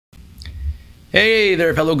Hey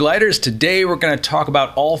there, fellow gliders. Today we're going to talk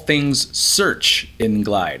about all things search in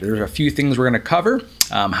Glide. There's a few things we're going to cover,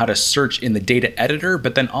 how to search in the data editor,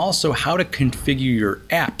 but then also how to configure your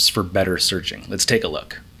apps for better searching. Let's take a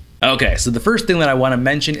look. Okay, so the first thing that I want to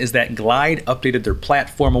mention is that Glide updated their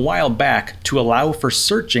platform a while back to allow for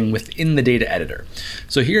searching within the data editor.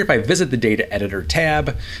 So here, if I visit the data editor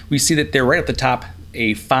tab, we see that they're right at the top,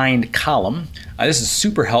 a find column. This is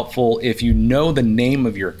super helpful if you know the name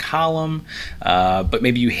of your column, but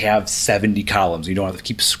maybe you have 70 columns. You don't have to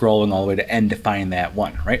keep scrolling all the way to end to find that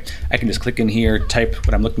one, right? I can just click in here, type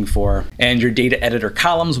what I'm looking for, and your data editor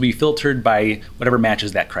columns will be filtered by whatever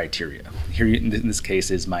matches that criteria. Here, in this case,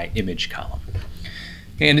 is my image column.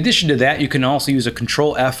 In addition to that, you can also use a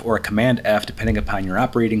Control F or a Command F depending upon your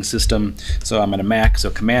operating system. So I'm on a Mac,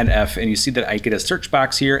 so Command F, and you see that I get a search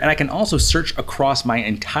box here, and I can also search across my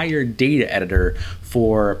entire data editor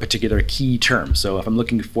for a particular key term. So if I'm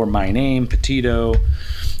looking for my name, Petito,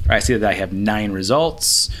 I see that I have 9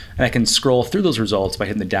 results, and I can scroll through those results by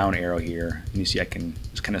hitting the down arrow here. And you see I can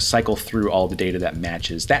just kind of cycle through all the data that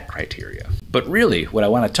matches that criteria. But really, what I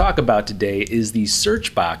want to talk about today is the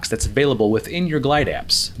search box that's available within your Glide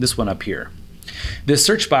apps, this one up here. This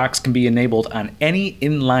search box can be enabled on any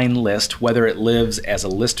inline list, whether it lives as a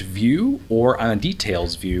list view or on a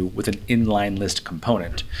details view with an inline list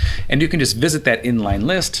component. And you can just visit that inline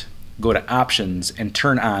list, go to Options, and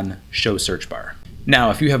turn on Show Search Bar.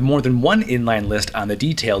 Now, if you have more than one inline list on the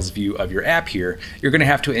details view of your app here, you're going to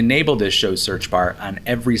have to enable this show search bar on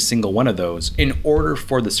every single one of those in order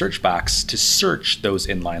for the search box to search those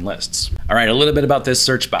inline lists. All right, a little bit about this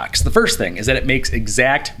search box. The first thing is that it makes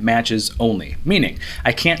exact matches only, meaning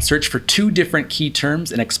I can't search for 2 different key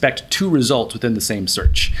terms and expect 2 results within the same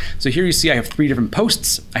search. So here you see I have 3 different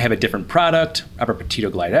posts. I have a different product, Robert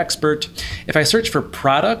Petito Glide Expert. If I search for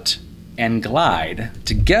product and Glide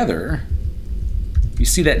together, you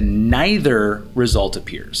see that neither result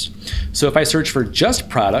appears. So if I search for just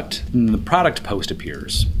product, then the product post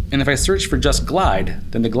appears. And if I search for just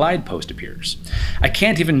Glide, then the Glide post appears. I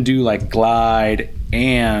can't even do like Glide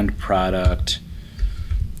and product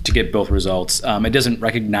to get both results. It doesn't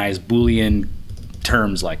recognize Boolean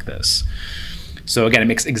terms like this. So again, it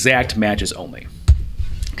makes exact matches only.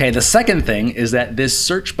 Okay, the second thing is that this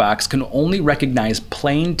search box can only recognize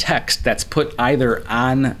plain text that's put either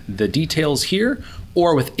on the details here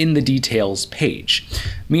or within the details page,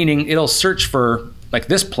 meaning it'll search for like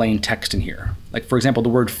this plain text in here. Like for example, the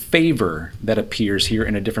word favor that appears here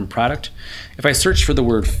in a different product. If I search for the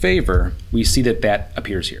word favor, we see that that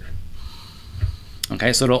appears here.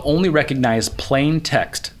 Okay, so it'll only recognize plain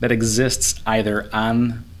text that exists either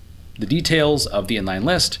on the details of the inline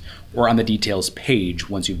list or on the details page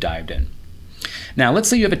once you've dived in. Now, let's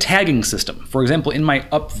say you have a tagging system. For example, in my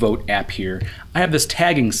Upvote app here, I have this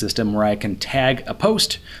tagging system where I can tag a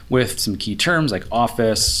post with some key terms like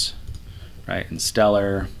office, right, and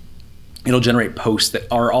stellar. It'll generate posts that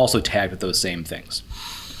are also tagged with those same things.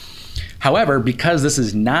 However, because this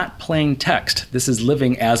is not plain text, this is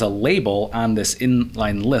living as a label on this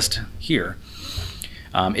inline list here,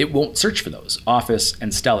 it won't search for those, office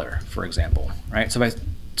and stellar, for example, right? So if I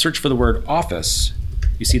search for the word office,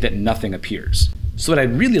 you see that nothing appears. So what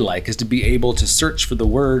I'd really like is to be able to search for the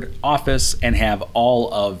word office and have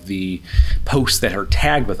all of the posts that are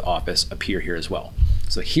tagged with office appear here as well.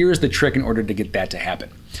 So here's the trick in order to get that to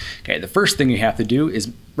happen. Okay, the first thing you have to do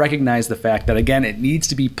is recognize the fact that, again, it needs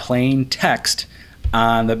to be plain text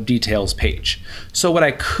on the details page. So what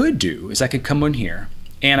I could do is I could come in here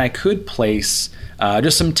and I could place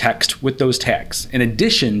just some text with those tags in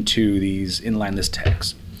addition to these inline list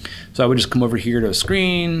tags. So I would just come over here to a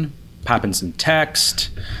screen, pop in some text,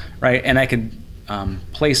 right? And I could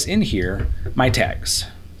place in here my tags.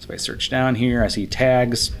 So if I search down here, I see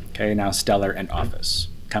tags, okay, now stellar and office,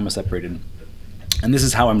 comma separated. And this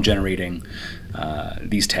is how I'm generating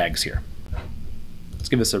these tags here. Let's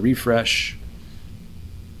give this a refresh.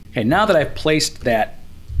 Okay, now that I've placed that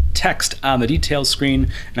text on the details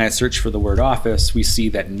screen and I search for the word office, we see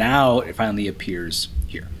that now it finally appears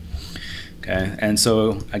here. Okay, and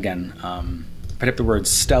so again, if I type the word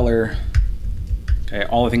stellar, okay,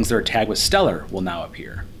 all the things that are tagged with stellar will now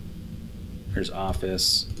appear. Here's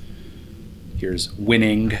office, here's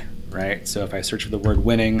winning, right? So if I search for the word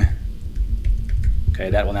winning, okay,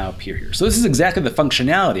 that will now appear here. So this is exactly the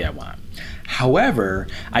functionality I want. However,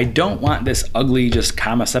 I don't want this ugly, just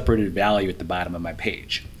comma separated value at the bottom of my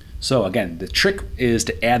page. So again, the trick is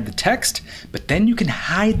to add the text, but then you can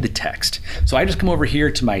hide the text. So I just come over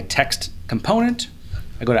here to my text component,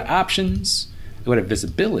 I go to options, I go to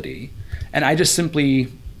visibility, and I just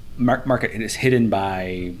simply mark it as hidden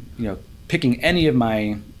by picking any of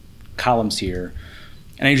my columns here.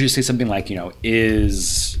 And I usually say something like,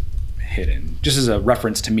 is hidden, just as a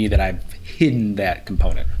reference to me that I've hidden that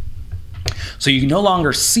component. So you no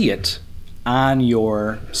longer see it on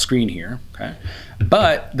your screen here, okay?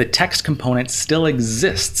 But the text component still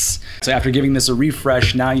exists. So after giving this a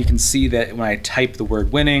refresh, now you can see that when I type the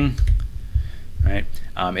word winning, right,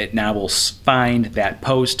 it now will find that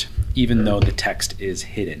post even though the text is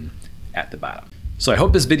hidden at the bottom. So I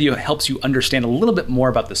hope this video helps you understand a little bit more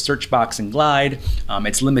about the search box in Glide,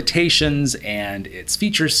 its limitations and its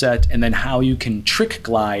feature set, and then how you can trick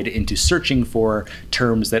Glide into searching for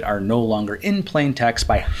terms that are no longer in plain text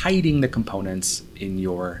by hiding the components in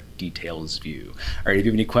your details view. All right, if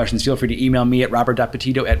you have any questions, feel free to email me at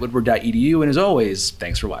robert.petito@woodward.edu. And as always,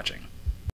 thanks for watching.